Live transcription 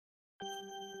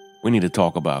We need to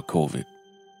talk about COVID.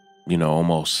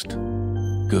 Almost,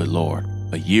 good Lord,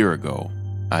 a year ago,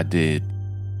 I did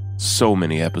so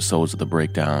many episodes of The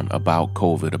Breakdown about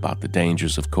COVID, about the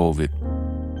dangers of COVID.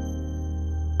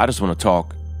 I just want to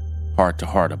talk heart to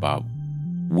heart about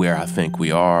where I think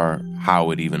we are,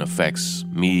 how it even affects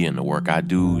me and the work I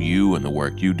do, you and the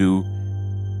work you do,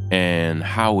 and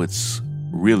how it's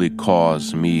really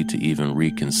caused me to even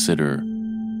reconsider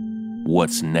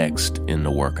what's next in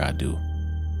the work I do.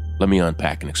 Let me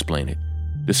unpack and explain it.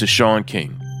 This is Sean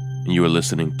King, and you are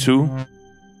listening to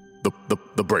The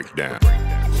Breakdown.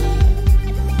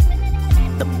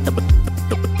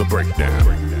 The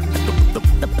Breakdown.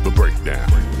 The Breakdown.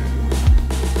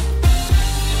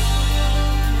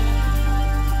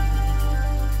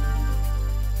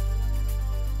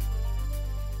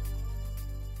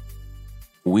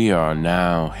 We are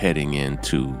now heading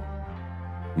into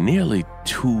nearly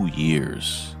 2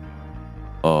 years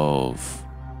of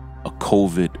a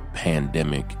COVID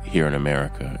pandemic here in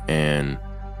America. And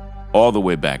all the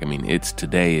way back,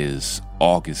 today is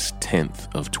August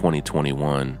 10th of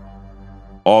 2021,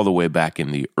 all the way back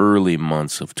in the early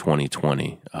months of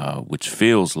 2020, which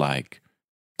feels like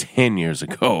 10 years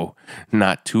ago,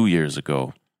 not 2 years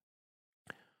ago.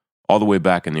 All the way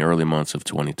back in the early months of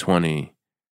 2020,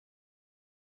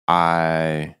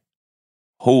 I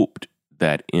hoped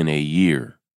that in a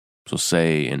year, so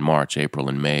say in March, April,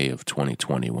 and May of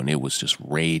 2020, when it was just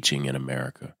raging in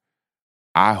America,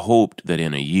 I hoped that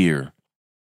in a year,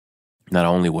 not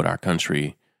only would our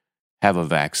country have a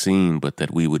vaccine, but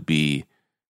that we would be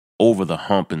over the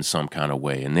hump in some kind of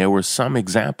way. And there were some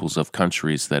examples of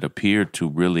countries that appeared to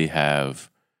really have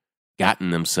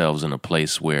gotten themselves in a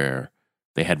place where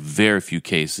they had very few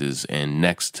cases and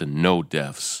next to no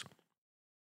deaths.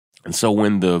 And so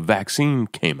when the vaccine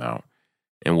came out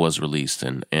and was released,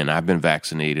 and I've been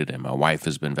vaccinated and my wife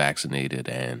has been vaccinated,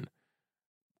 and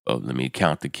let me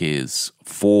count the kids,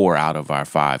 4 out of our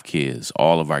 5 kids,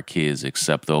 all of our kids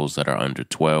except those that are under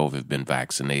 12 have been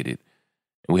vaccinated.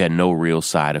 And we had no real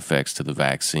side effects to the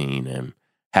vaccine and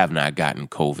have not gotten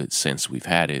COVID since we've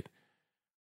had it.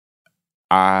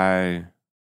 I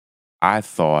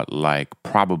thought, like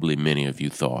probably many of you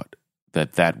thought,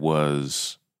 that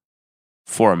was,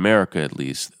 for America at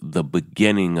least, the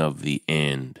beginning of the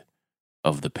end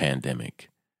of the pandemic.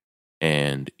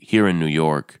 And here in New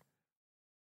York,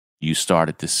 you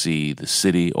started to see the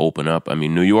city open up.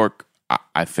 New York,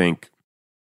 I think,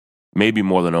 maybe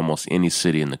more than almost any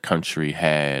city in the country,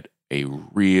 had a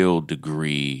real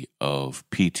degree of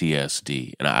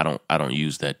PTSD. And I don't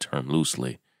use that term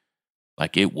loosely.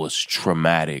 Like, it was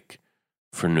traumatic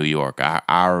for New York.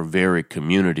 Our very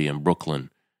community in Brooklyn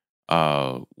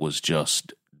was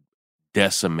just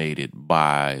decimated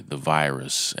by the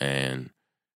virus, and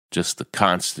just the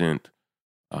constant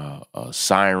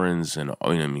sirens. And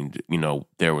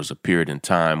there was a period in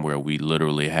time where we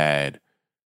literally had,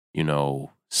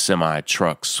 semi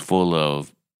trucks full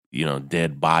of,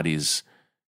 dead bodies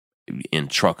in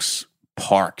trucks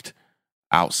parked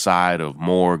outside of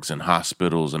morgues and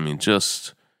hospitals.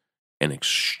 Just an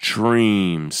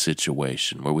extreme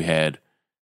situation where we had,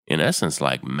 in essence,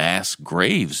 like mass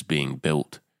graves being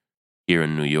built here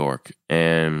in New York.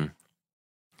 And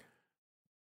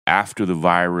after the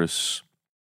virus,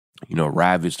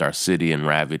 ravaged our city and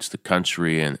ravaged the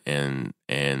country, and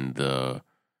the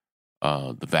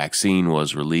vaccine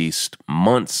was released,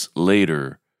 months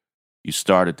later, you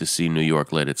started to see New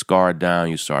York let its guard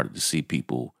down. You started to see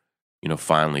people,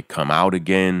 finally come out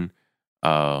again.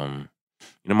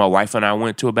 My wife and I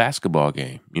went to a basketball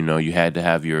game. You had to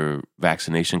have your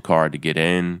vaccination card to get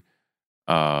in.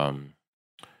 And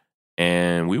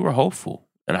we were hopeful.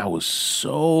 And I was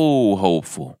so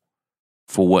hopeful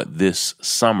for what this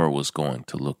summer was going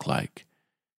to look like.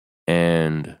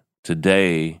 And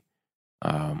today,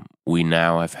 we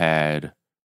now have had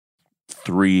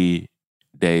 3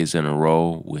 days in a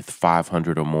row with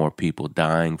 500 or more people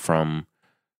dying from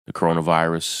the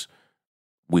coronavirus.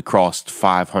 We crossed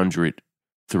 500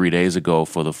 3 days ago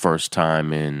for the first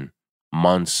time in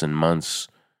months and months.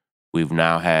 We've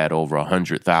now had over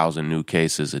 100,000 new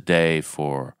cases a day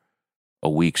for a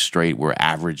week straight. We're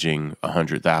averaging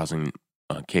 100,000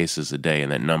 cases a day,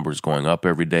 and that number is going up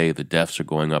every day. The deaths are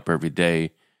going up every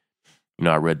day.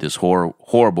 I read this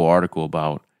horrible article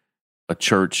about a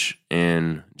church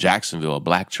in Jacksonville, a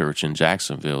black church in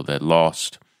Jacksonville, that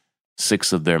lost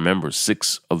 6 of their members.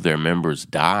 6 of their members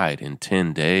died in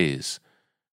 10 days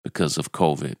because of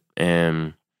COVID.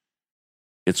 And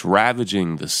it's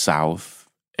ravaging the South,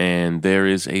 and there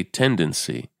is a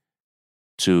tendency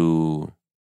to,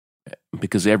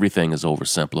 because everything is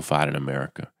oversimplified in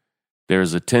America,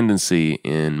 there's a tendency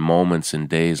in moments and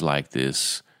days like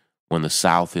this, when the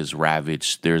South is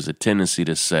ravaged, there's a tendency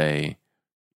to say,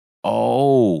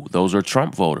 oh, those are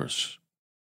Trump voters.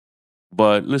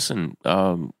 But listen,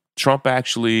 Trump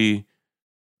actually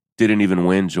didn't even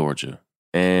win Georgia.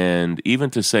 And even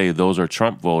to say those are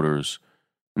Trump voters,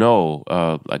 no,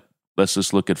 like let's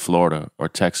just look at Florida or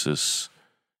Texas.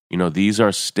 You know, these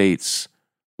are states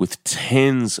with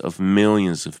tens of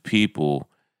millions of people.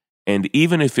 And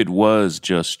even if it was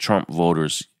just Trump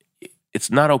voters,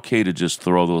 it's not okay to just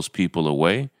throw those people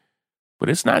away. But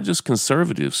it's not just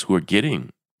conservatives who are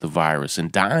getting the virus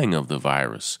and dying of the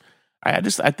virus. I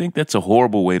think that's a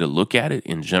horrible way to look at it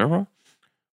in general,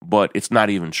 but it's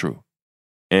not even true.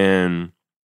 And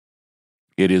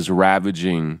it is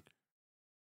ravaging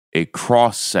a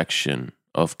cross-section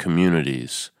of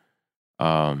communities,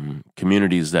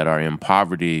 communities that are in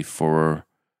poverty for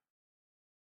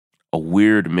a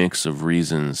weird mix of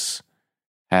reasons,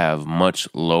 have much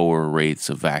lower rates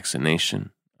of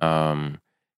vaccination.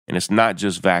 And it's not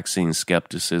just vaccine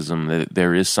skepticism.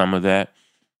 There is some of that.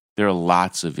 There are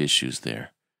lots of issues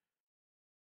there.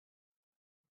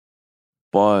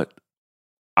 But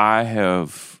I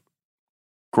have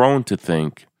grown to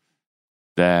think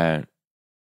that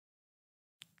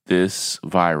this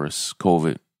virus,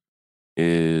 COVID,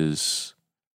 is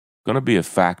going to be a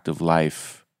fact of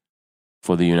life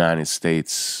for the United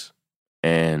States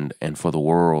and for the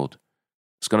world.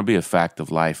 It's going to be a fact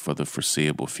of life for the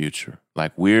foreseeable future.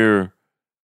 Like we're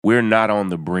not on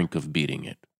the brink of beating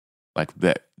it. Like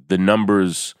that, the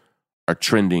numbers are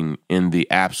trending in the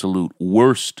absolute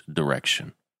worst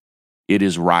direction. It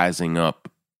is rising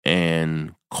up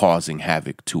and causing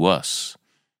havoc to us.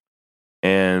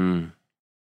 And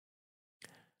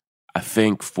I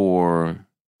think for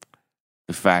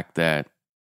the fact that,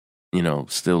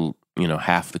 still,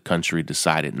 half the country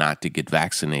decided not to get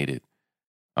vaccinated,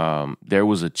 there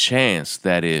was a chance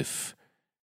that if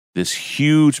this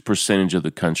huge percentage of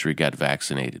the country got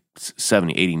vaccinated,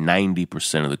 70, 80,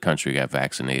 90% of the country got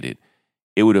vaccinated,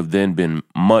 it would have then been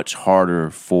much harder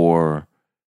for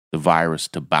the virus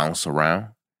to bounce around.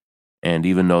 And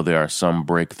even though there are some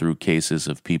breakthrough cases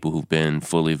of people who've been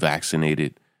fully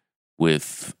vaccinated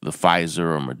with the Pfizer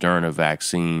or Moderna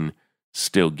vaccine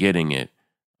still getting it,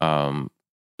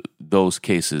 those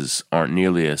cases aren't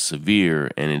nearly as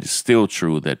severe. And it is still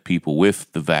true that people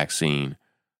with the vaccine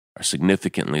are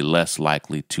significantly less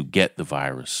likely to get the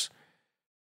virus.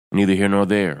 Neither here nor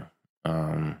there.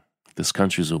 This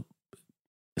country's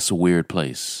it's a weird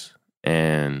place.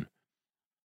 And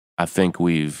I think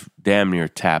we've damn near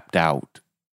tapped out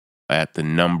at the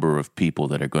number of people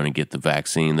that are going to get the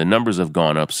vaccine. The numbers have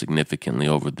gone up significantly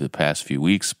over the past few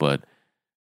weeks, but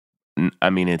I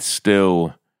mean, it's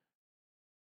still,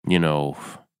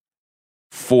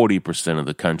 40% of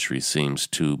the country seems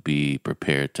to be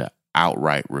prepared to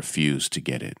outright refuse to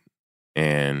get it.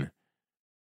 And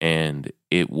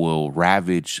it will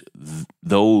ravage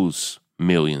those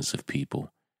millions of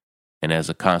people. And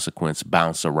as a consequence,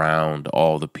 bounce around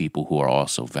all the people who are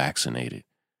also vaccinated.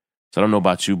 So I don't know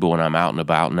about you, but when I'm out and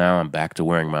about now, I'm back to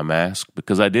wearing my mask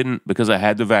because I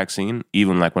had the vaccine.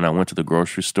 Even like when I went to the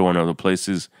grocery store and other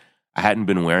places, I hadn't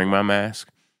been wearing my mask.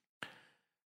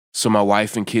 So my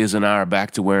wife and kids and I are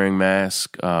back to wearing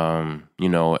masks.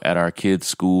 At our kids'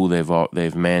 school, they've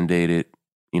mandated,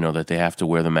 that they have to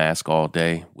wear the mask all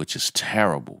day, which is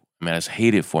terrible. I mean, I just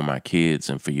hate it for my kids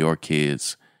and for your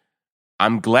kids.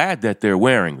 I'm glad that they're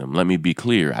wearing them. Let me be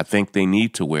clear. I think they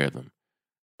need to wear them.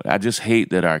 But I just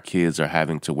hate that our kids are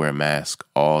having to wear masks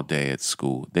all day at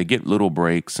school. They get little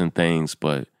breaks and things,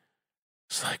 but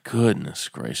it's like, goodness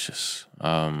gracious.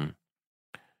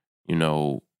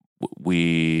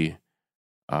 We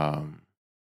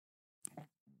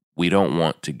don't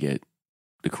want to get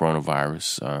the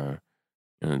coronavirus.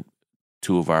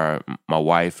 My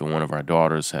wife and one of our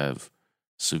daughters have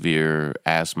severe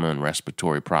asthma and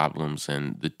respiratory problems,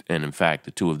 and in fact,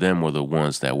 the two of them were the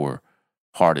ones that were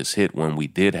hardest hit when we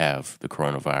did have the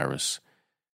coronavirus.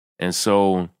 And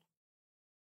so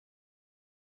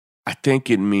I think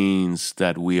it means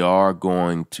that we are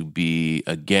going to be,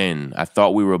 again, I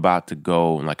thought we were about to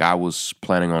go, like I was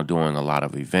planning on doing a lot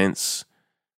of events,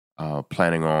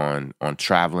 planning on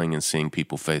traveling and seeing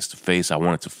people face to face. I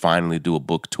wanted to finally do a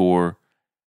book tour.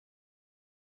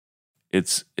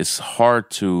 It's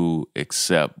hard to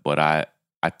accept, but I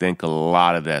think a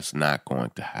lot of that's not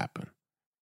going to happen.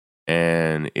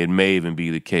 And it may even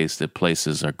be the case that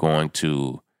places are going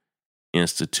to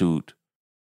institute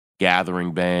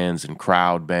gathering bans and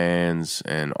crowd bans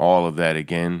and all of that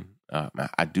again.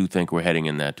 I do think we're heading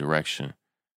in that direction.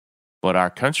 But our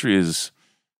country is,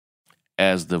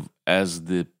 as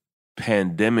the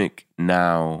pandemic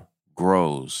now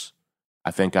grows,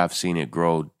 I think I've seen it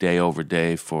grow day over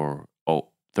day for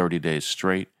 30 days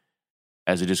straight.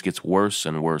 As it just gets worse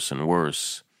and worse and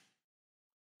worse,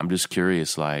 I'm just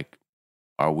curious, like,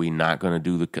 are we not going to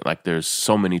do there's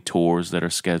so many tours that are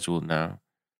scheduled now,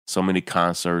 so many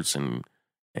concerts and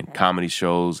comedy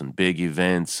shows and big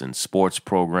events and sports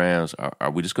programs.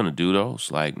 Are we just going to do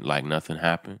those like nothing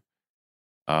happened?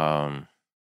 I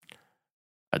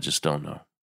just don't know.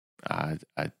 I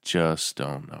just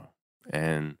don't know.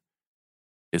 And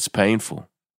it's painful.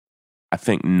 I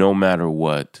think no matter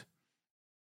what,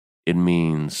 it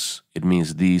means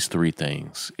these three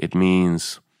things. It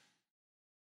means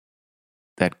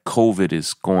that COVID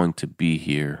is going to be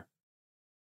here,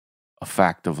 a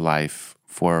fact of life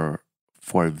for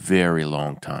a very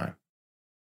long time.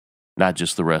 Not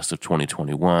just the rest of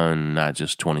 2021, not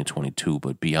just 2022,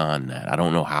 but beyond that. I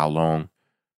don't know how long,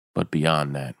 but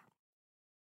beyond that.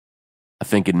 I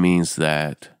think it means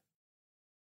that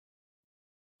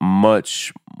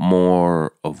much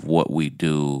more of what we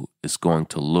do is going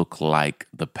to look like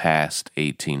the past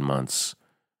 18 months,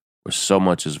 where so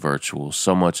much is virtual,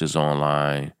 so much is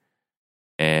online,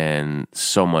 and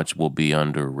so much will be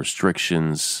under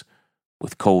restrictions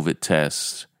with COVID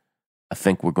tests. I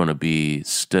think we're going to be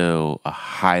still a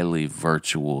highly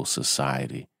virtual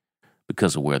society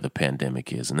because of where the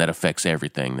pandemic is. And that affects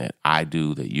everything that I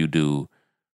do, that you do,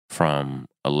 from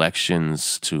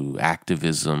elections to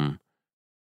activism.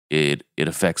 It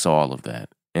affects all of that.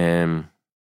 And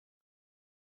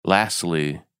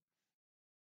lastly,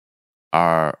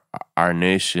 our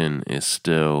nation is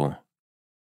still,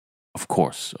 of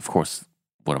course,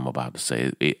 what I'm about to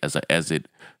say, as it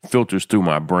filters through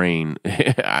my brain,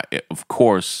 of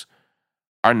course,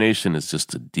 our nation is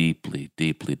just a deeply,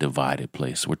 deeply divided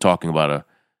place. We're talking about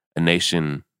a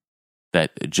nation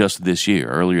that just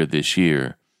earlier this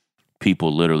year,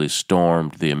 people literally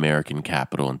stormed the American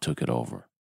Capitol and took it over.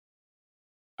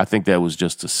 I think that was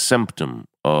just a symptom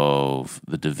of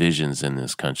the divisions in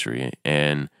this country.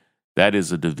 And that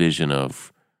is a division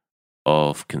of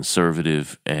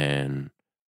conservative and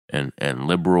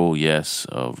liberal, yes,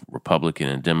 of Republican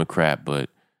and Democrat, but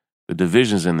the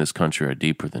divisions in this country are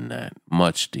deeper than that,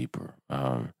 much deeper,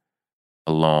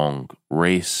 along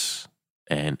race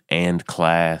and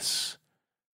class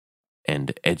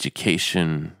and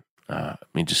education.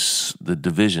 Just the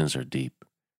divisions are deep,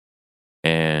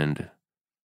 and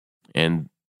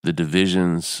the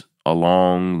divisions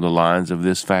along the lines of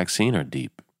this vaccine are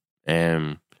deep,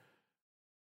 and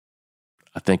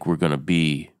I think we're going to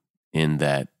be in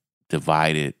that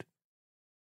divided,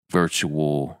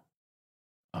 virtual,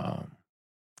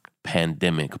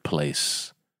 pandemic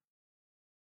place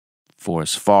for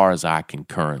as far as I can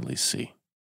currently see.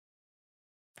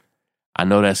 I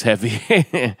know that's heavy.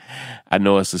 I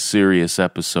know it's a serious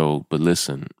episode, but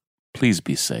listen, please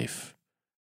be safe.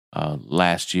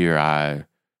 Last year, I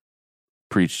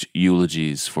preached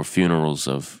eulogies for funerals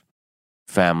of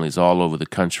families all over the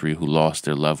country who lost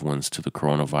their loved ones to the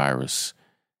coronavirus.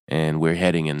 And we're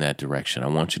heading in that direction. I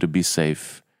want you to be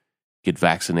safe. Get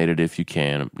vaccinated if you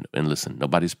can. And listen,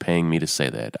 nobody's paying me to say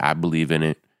that. I believe in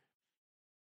it.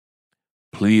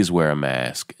 Please wear a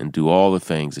mask and do all the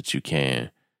things that you can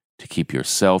to keep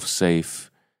yourself safe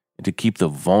and to keep the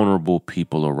vulnerable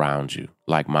people around you,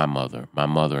 like my mother, my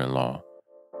mother-in-law,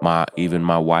 even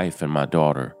my wife and my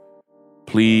daughter.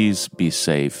 Please be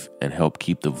safe and help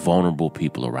keep the vulnerable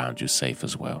people around you safe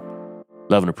as well.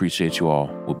 Love and appreciate you all.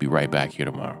 We'll be right back here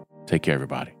tomorrow. Take care,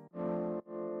 everybody.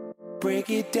 Break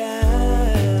it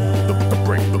down. The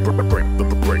breakdown.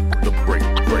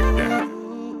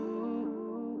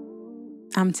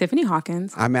 I'm Tiffany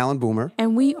Hawkins. I'm Alan Boomer.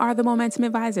 And we are the Momentum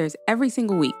Advisors. Every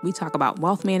single week, we talk about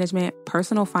wealth management,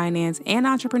 personal finance, and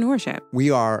entrepreneurship.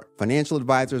 We are financial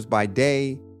advisors by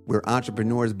day. We're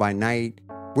entrepreneurs by night.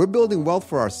 We're building wealth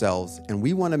for ourselves, and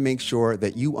we want to make sure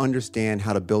that you understand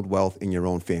how to build wealth in your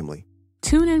own family.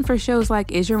 Tune in for shows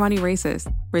like Is Your Money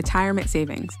Racist? Retirement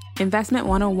Savings, Investment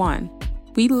 101.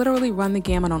 We literally run the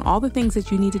gamut on all the things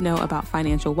that you need to know about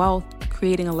financial wealth,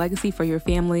 creating a legacy for your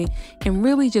family, and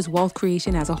really just wealth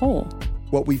creation as a whole.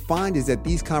 What we find is that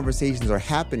these conversations are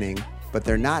happening, but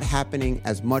they're not happening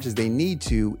as much as they need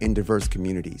to in diverse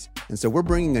communities. And so we're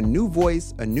bringing a new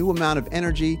voice, a new amount of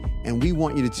energy, and we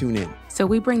want you to tune in. So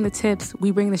we bring the tips,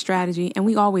 we bring the strategy, and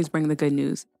we always bring the good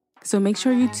news. So make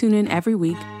sure you tune in every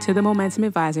week to the Momentum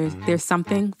Advisors. There's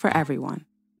something for everyone.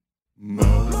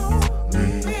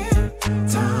 Money.